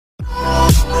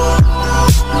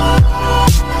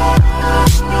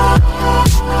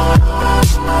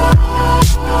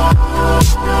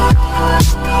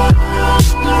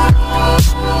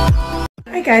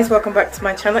Hi guys, welcome back to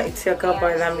my channel. It's your girl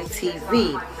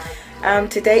Bylamitv.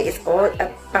 Today is all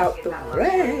about the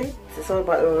reds. It's all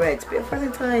about the reds. Bit of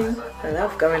Valentine, I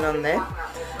love going on there.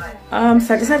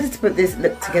 So I decided to put this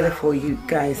look together for you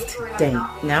guys today.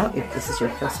 Now, if this is your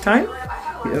first time,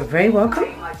 you are very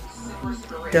welcome.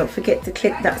 Don't forget to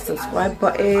click that subscribe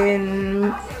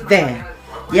button there.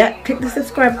 Yeah, click the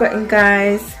subscribe button,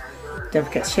 guys. Don't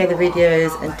forget to share the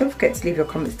videos, and don't forget to leave your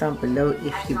comments down below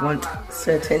if you want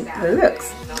certain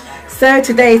looks. So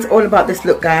today is all about this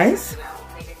look, guys.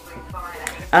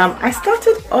 I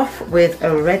started off with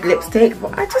a red lipstick,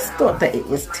 but I just thought that it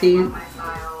was too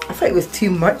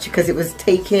much because it was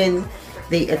taking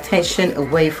the attention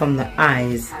away from the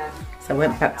eyes. So I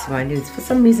went back to my nudes. For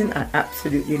some reason, I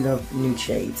absolutely love nude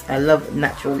shades. I love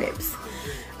natural lips.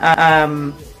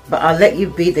 But I'll let you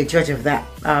be the judge of that.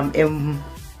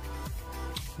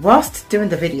 Whilst doing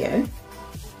the video,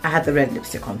 I had the red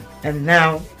lipstick on, and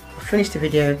now I finished the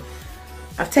video.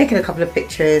 I've taken a couple of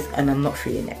pictures and I'm not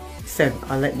feeling it, so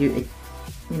I'll let you,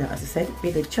 as I said,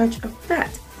 be the judge of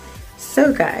that.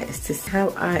 So guys, this is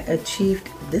how I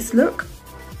achieved this look.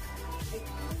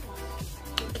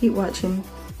 Keep watching,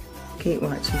 keep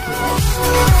watching, keep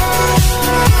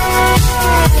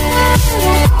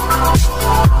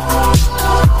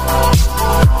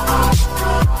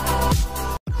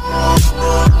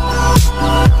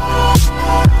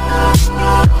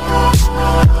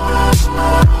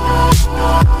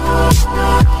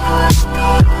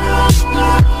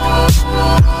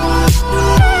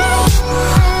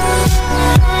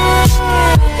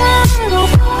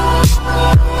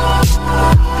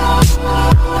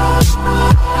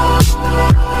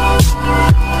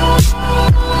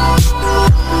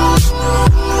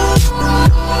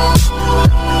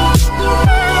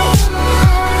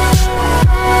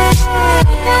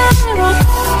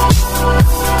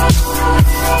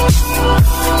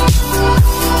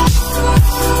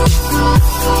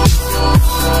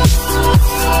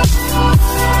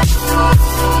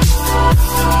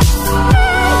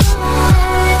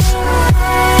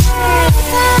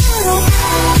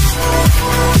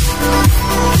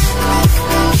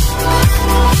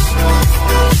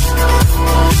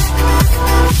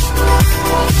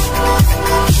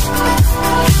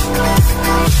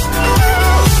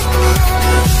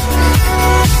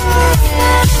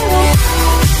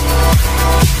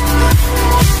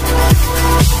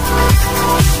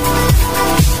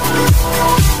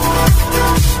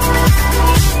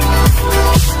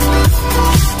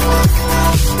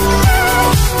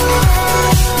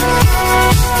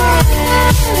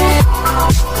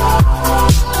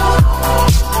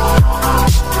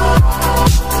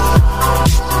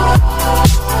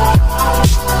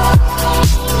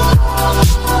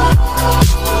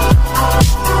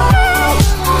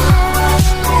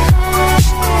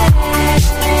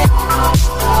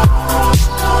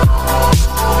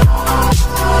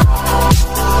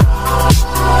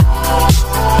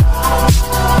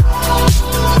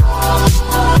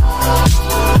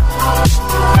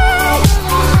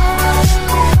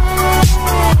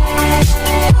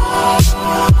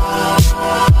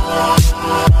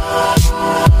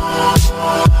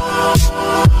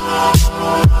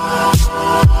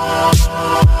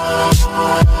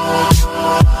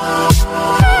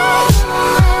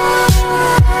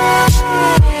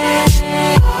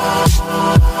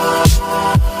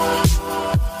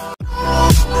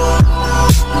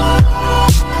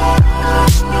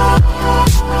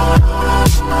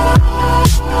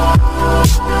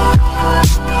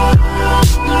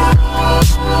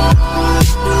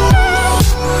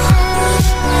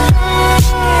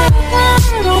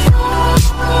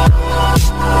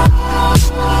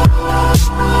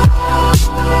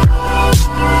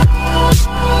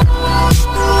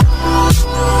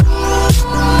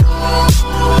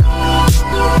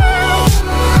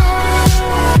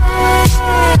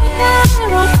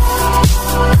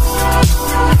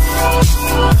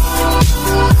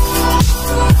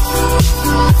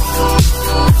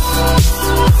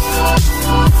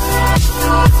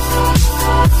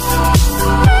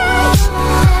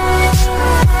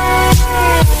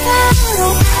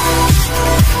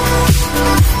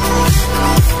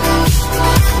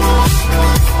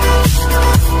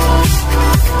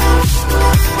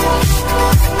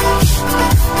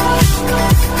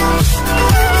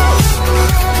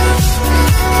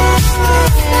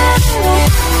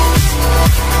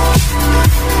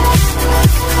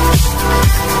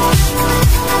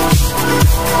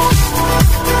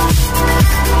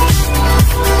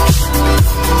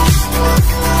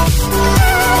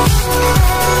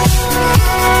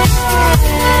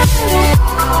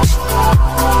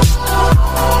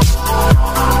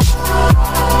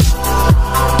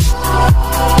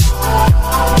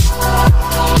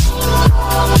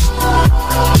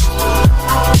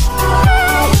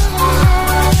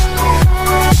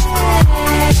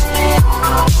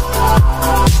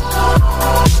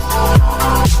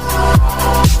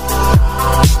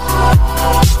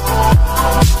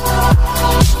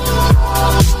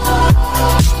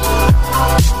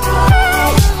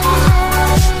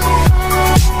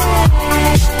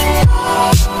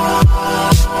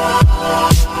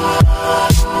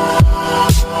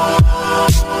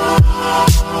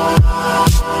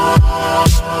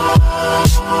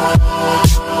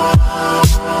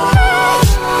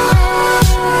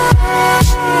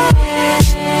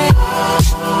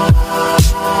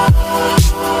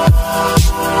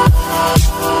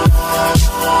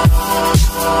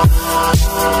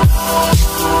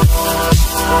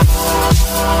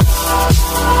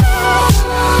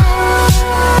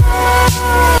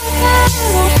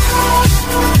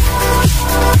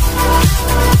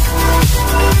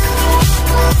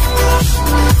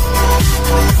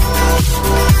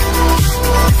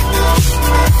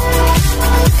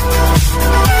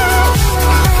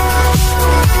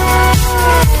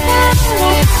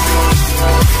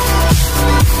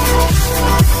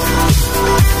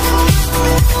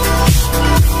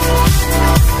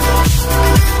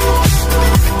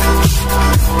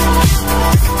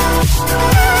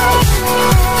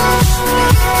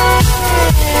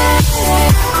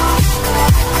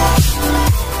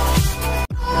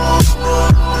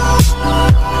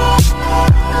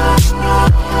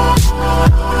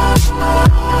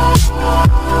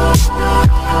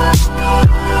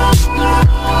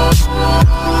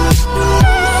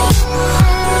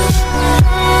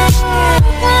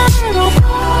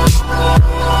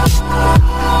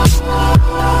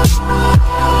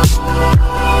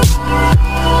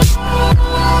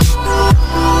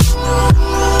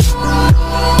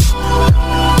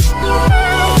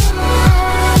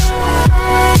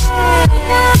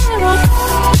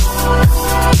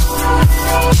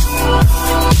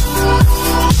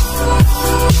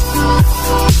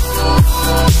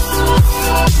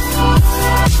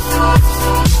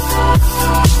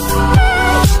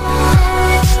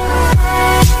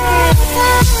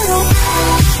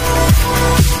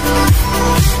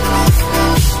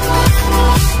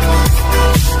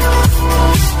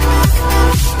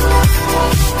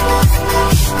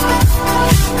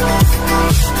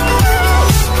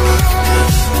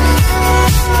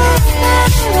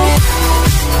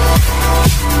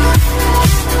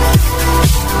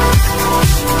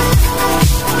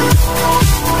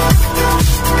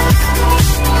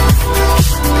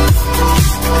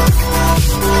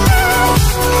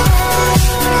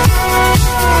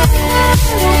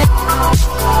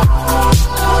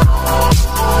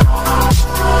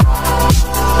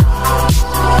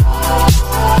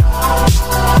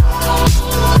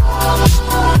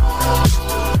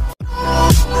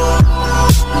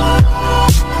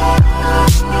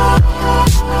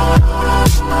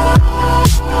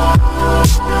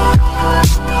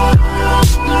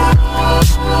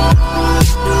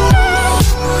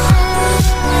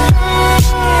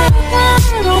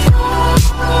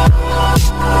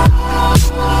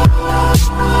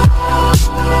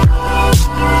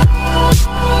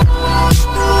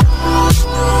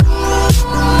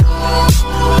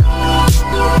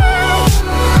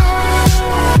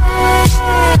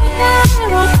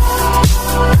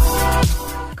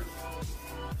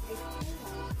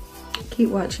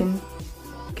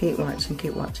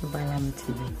keep watching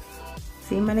Bylamitv.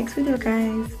 See you in my next video,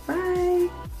 guys.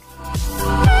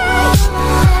 Bye.